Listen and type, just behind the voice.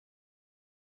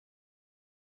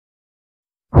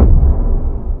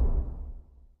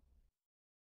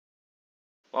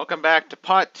Welcome back to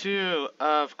part 2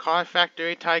 of Car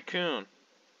Factory Tycoon.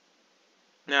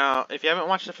 Now, if you haven't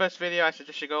watched the first video, I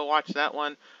suggest you go watch that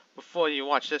one before you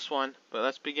watch this one. But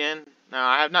let's begin. Now,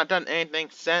 I have not done anything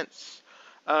since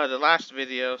the last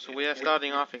video, so we are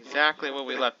starting off exactly where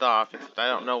we left off, except I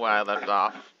don't know where I left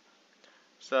off.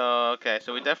 So, okay,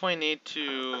 so we definitely need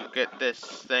to get this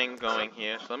thing going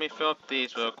here. So let me fill up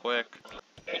these real quick.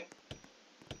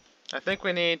 I think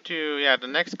we need to, yeah, the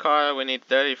next car we need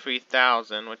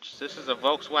 33,000, which this is a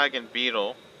Volkswagen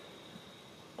Beetle.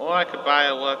 Or I could buy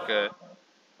a worker.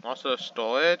 Also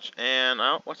storage, and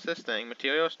oh, what's this thing?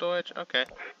 Material storage? Okay.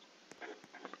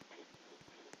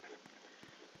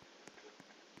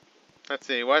 Let's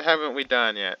see, what haven't we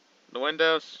done yet? The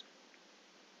windows?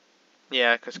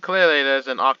 Yeah, because clearly there's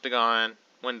an octagon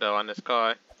window on this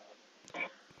car.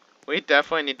 We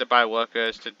definitely need to buy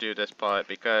workers to do this part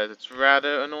because it's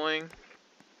rather annoying.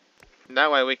 And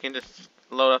that way we can just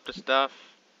load up the stuff.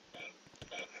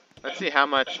 Let's see how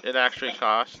much it actually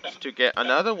costs to get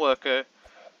another worker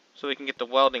so we can get the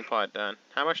welding part done.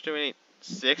 How much do we need?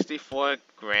 64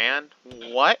 grand?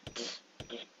 What?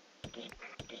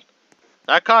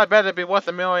 That car better be worth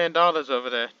 $1 million over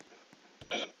there.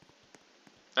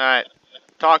 Alright,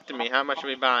 talk to me. How much are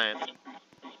we buying?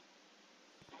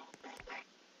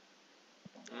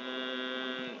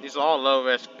 These are all low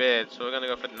risk bids, so we're gonna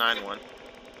go for the 9-1.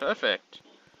 Perfect.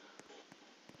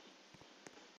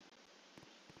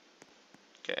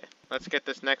 Okay, let's get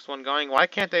this next one going. Why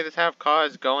can't they just have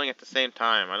cars going at the same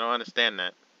time? I don't understand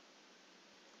that.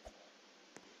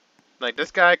 Like, this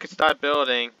guy could start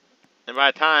building, and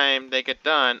by the time they get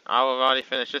done, I will have already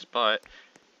finished this part.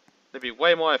 They'd be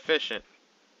way more efficient.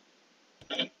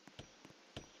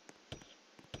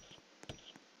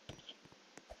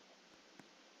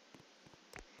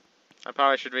 I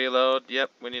probably should reload. Yep,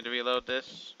 we need to reload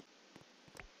this.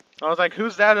 I was like,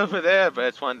 who's that over there? But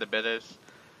it's one of the bidders.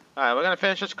 Alright, we're gonna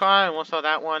finish this car and we'll sell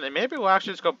that one. And maybe we'll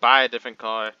actually just go buy a different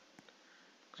car.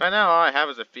 Because right now all I have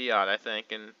is a Fiat, I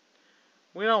think. And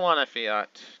we don't want a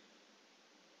Fiat.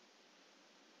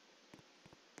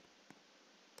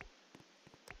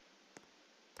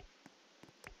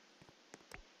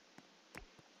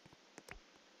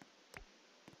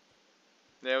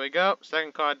 There we go.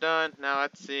 Second car done. Now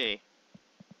let's see.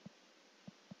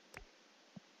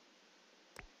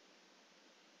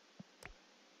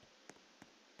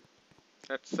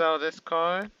 Let's sell this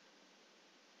car.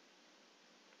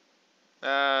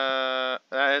 That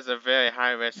is a very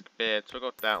high risk bid, so we'll go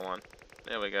with that one.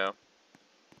 There we go.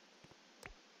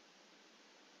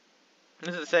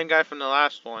 This is the same guy from the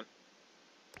last one.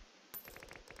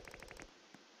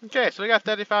 Okay, so we got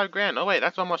 35 grand. Oh wait,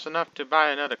 that's almost enough to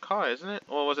buy another car, isn't it?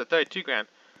 Or was it 32 grand?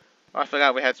 Oh, I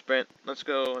forgot we had Sprint. Let's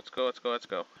go, let's go, let's go, let's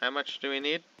go. How much do we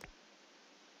need?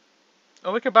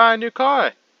 Oh, we could buy a new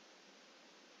car.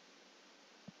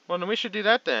 Well, then we should do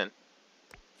that then.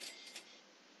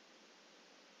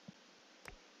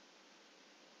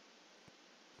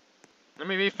 Let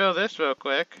me refill this real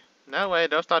quick. That way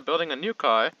they'll start building a new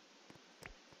car.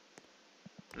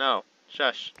 No,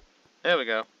 shush. There we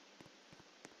go.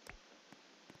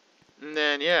 And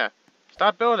then, yeah.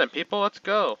 Start building, people. Let's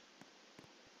go.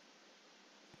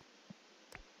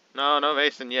 No, no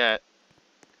racing yet.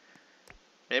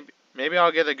 Maybe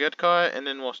I'll get a good car, and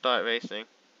then we'll start racing.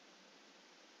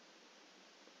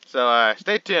 So,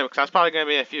 stay tuned, because that's probably going to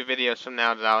be a few videos from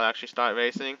now that I'll actually start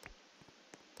racing.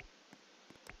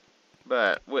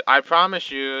 But I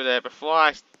promise you that before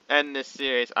I end this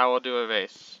series, I will do a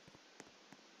race.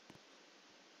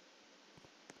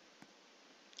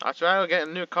 That's right, we're getting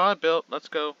a new car built. Let's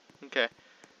go. Okay.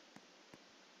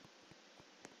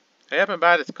 Hurry up and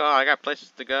buy this car. I got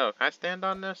places to go. Can I stand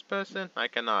on this person? I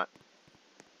cannot.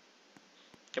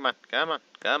 Come on, come on,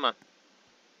 come on.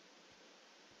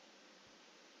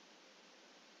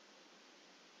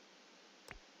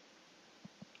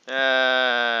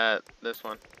 This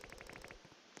one.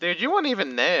 Dude, you weren't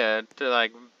even there to,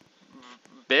 like,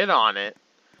 bid on it.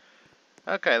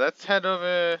 Okay, let's head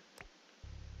over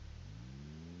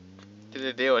to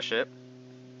the dealership.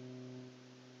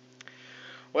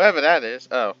 Wherever that is.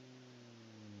 Oh.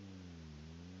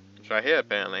 It's right here,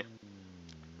 apparently.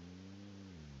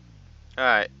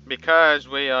 Alright, because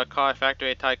we are Car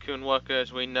Factory Tycoon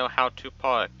workers, we know how to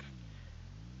park.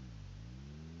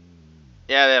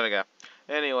 Yeah, there we go.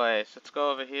 Anyways, let's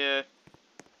go over here.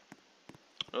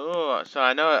 Ooh, so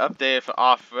I know it updated for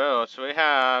off-road. So we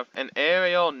have an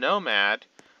Aerial Nomad,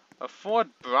 a Ford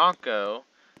Bronco,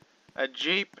 a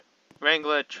Jeep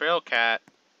Wrangler Trailcat,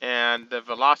 and the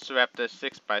Velociraptor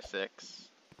 6x6.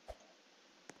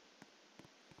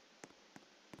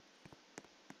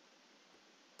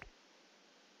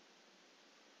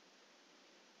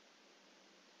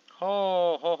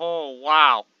 Ho, ho, ho,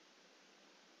 wow.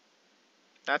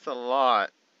 That's a lot.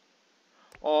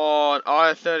 Oh, an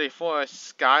R34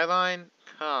 Skyline?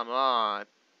 Come on.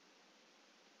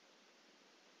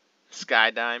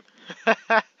 Skydime.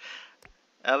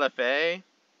 LFA?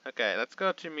 Okay, let's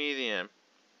go to medium.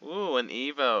 Ooh, an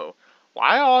Evo.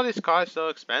 Why are all these cars so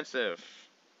expensive?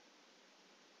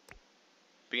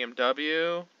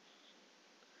 BMW?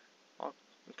 Oh,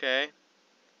 okay.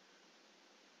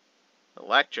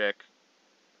 Electric.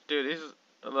 Dude, these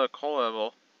look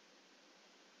horrible.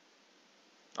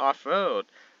 Off-road.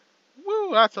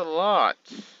 Woo, that's a lot.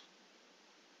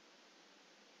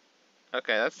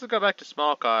 Okay, let's go back to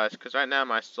small cars, because right now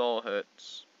my soul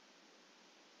hurts.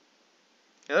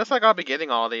 It looks like I'll be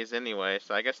getting all these anyway,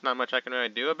 so I guess not much I can really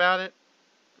do about it.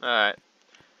 Alright.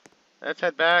 Let's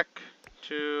head back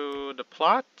to the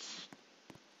plot.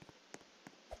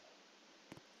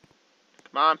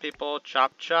 Come on, people.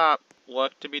 Chop, chop.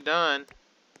 Work to be done.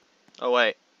 Oh,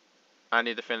 wait. I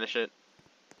need to finish it.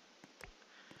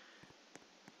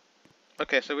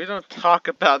 Okay, so we don't talk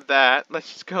about that.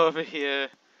 Let's just go over here.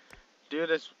 Do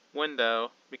this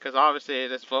window. Because obviously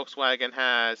this Volkswagen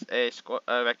has a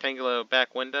rectangular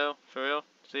back window. For real.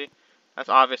 See? That's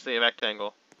obviously a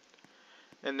rectangle.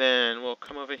 And then we'll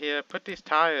come over here. Put these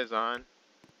tires on.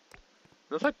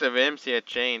 Looks like the rims here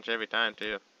change every time,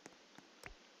 too.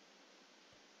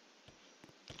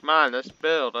 Come on, let's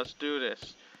build. Let's do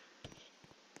this.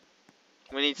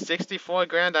 We need 64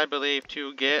 grand, I believe,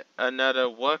 to get another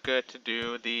worker to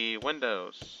do the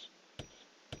windows.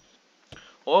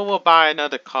 Or we'll buy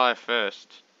another car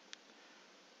first.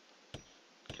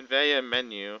 Conveyor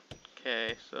menu.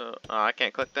 Okay, so... Oh, I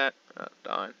can't click that? Oh,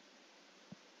 darn.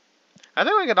 I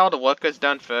think we get all the workers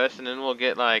done first, and then we'll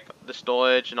get, like, the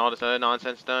storage and all this other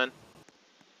nonsense done.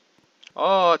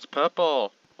 Oh, it's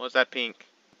purple. Or is that pink?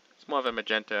 It's more of a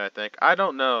magenta, I think. I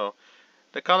don't know.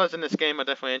 The colors in this game are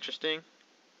definitely interesting.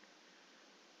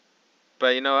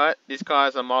 But you know what? These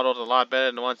cars are modeled a lot better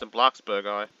than the ones in Bloxburg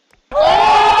are.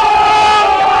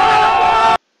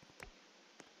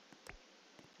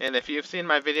 And if you've seen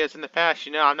my videos in the past,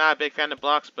 you know I'm not a big fan of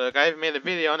Bloxburg. I even made a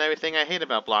video on everything I hate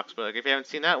about Bloxburg. If you haven't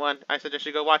seen that one, I suggest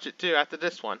you go watch it too after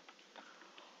this one.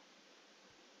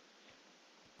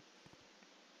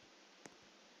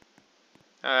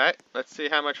 Alright, let's see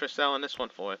how much we're selling this one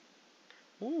for.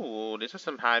 Ooh, these are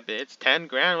some high bids. 10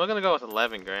 grand? We're gonna go with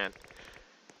 11 grand.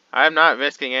 I'm not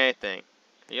risking anything.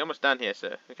 You're almost done here,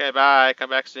 sir. Okay, bye. Come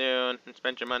back soon and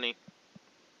spend your money.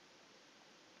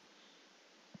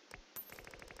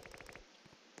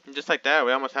 And just like that,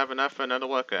 we almost have enough for another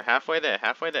worker. Halfway there,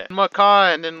 halfway there. One more car,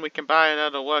 and then we can buy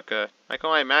another worker. I can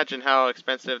only imagine how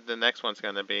expensive the next one's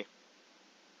gonna be.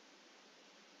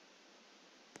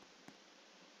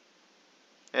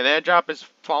 An airdrop is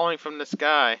falling from the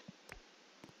sky.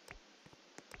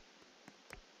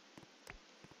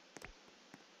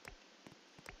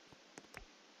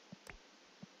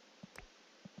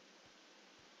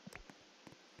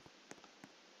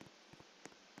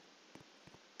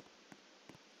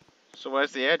 So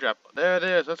where's the airdrop? There it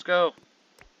is, let's go.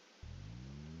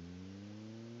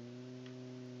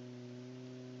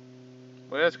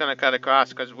 We're just gonna cut across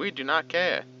because we do not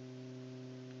care.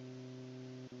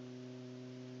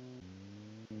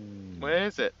 Where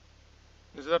is it?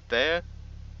 Is it up there?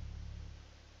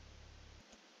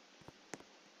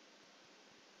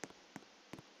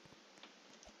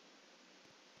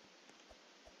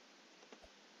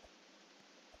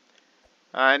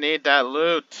 I need that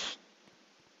loot.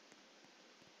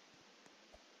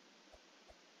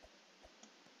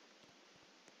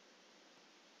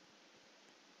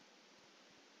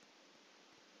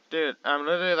 Dude, I'm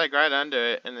literally like right under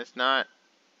it and it's not.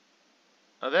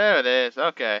 Oh, there it is.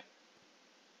 Okay.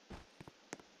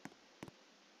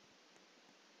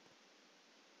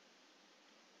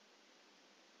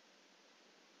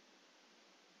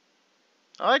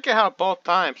 I like it how both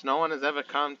times no one has ever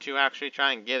come to actually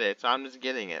try and get it, so I'm just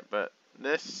getting it. But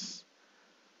this...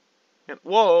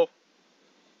 Whoa!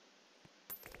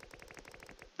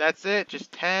 That's it?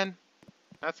 Just 10?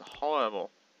 That's horrible.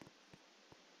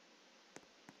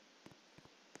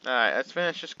 Alright, let's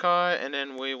finish this car and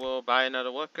then we will buy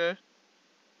another worker.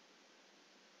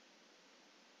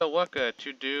 A worker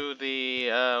to do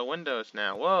the windows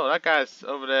now. Whoa, that guy's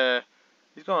over there.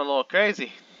 He's going a little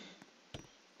crazy.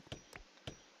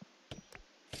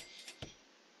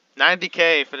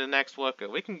 90k for the next worker.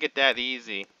 We can get that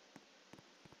easy.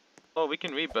 Oh, we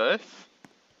can rebirth?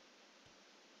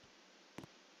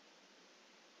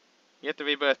 You have to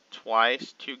rebirth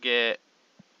twice to get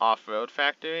off-road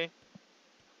factory.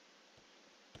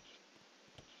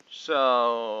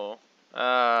 So,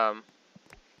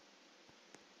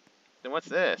 Then what's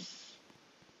this?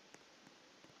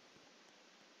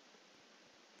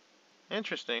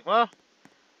 Interesting. Well,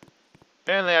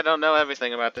 apparently I don't know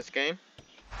everything about this game.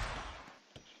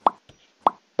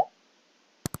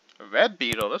 A red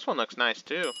beetle. This one looks nice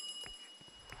too.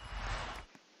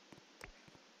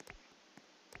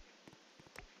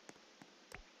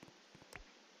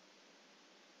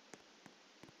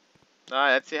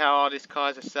 Alright, let's see how all these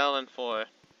cars are selling for.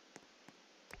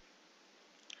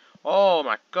 Oh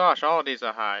my gosh, all of these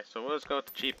are high. So we'll just go with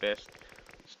the cheapest.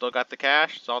 Still got the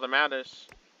cash. That's all that matters.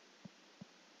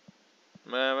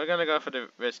 We're gonna go for the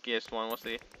riskiest one. We'll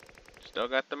see. Still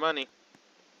got the money.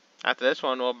 After this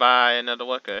one, we'll buy another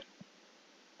worker.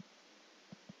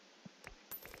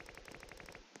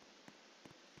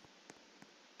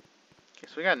 Okay,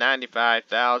 so we got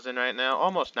 95,000 right now.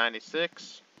 Almost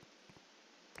 96.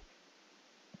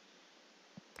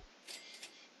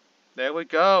 There we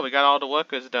go. We got all the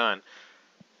workers done.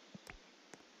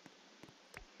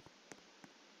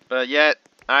 But yet,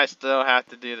 I still have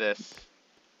to do this.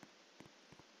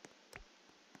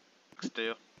 Let's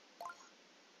do.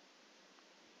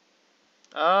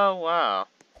 Oh, wow.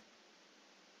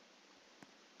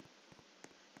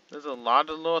 There's a lot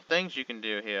of little things you can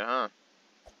do here, huh?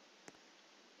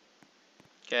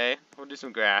 Okay, we'll do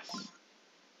some grass.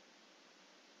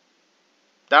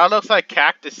 That looks like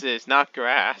cactuses, not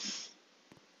grass.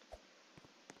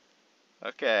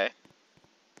 Okay.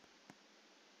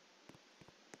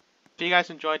 If you guys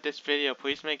enjoyed this video,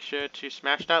 please make sure to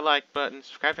smash that like button,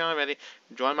 subscribe if you haven't already,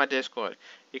 and join my Discord.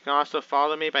 You can also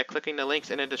follow me by clicking the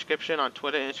links in the description on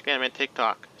Twitter, Instagram, and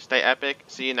TikTok. Stay epic.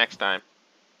 See you next time.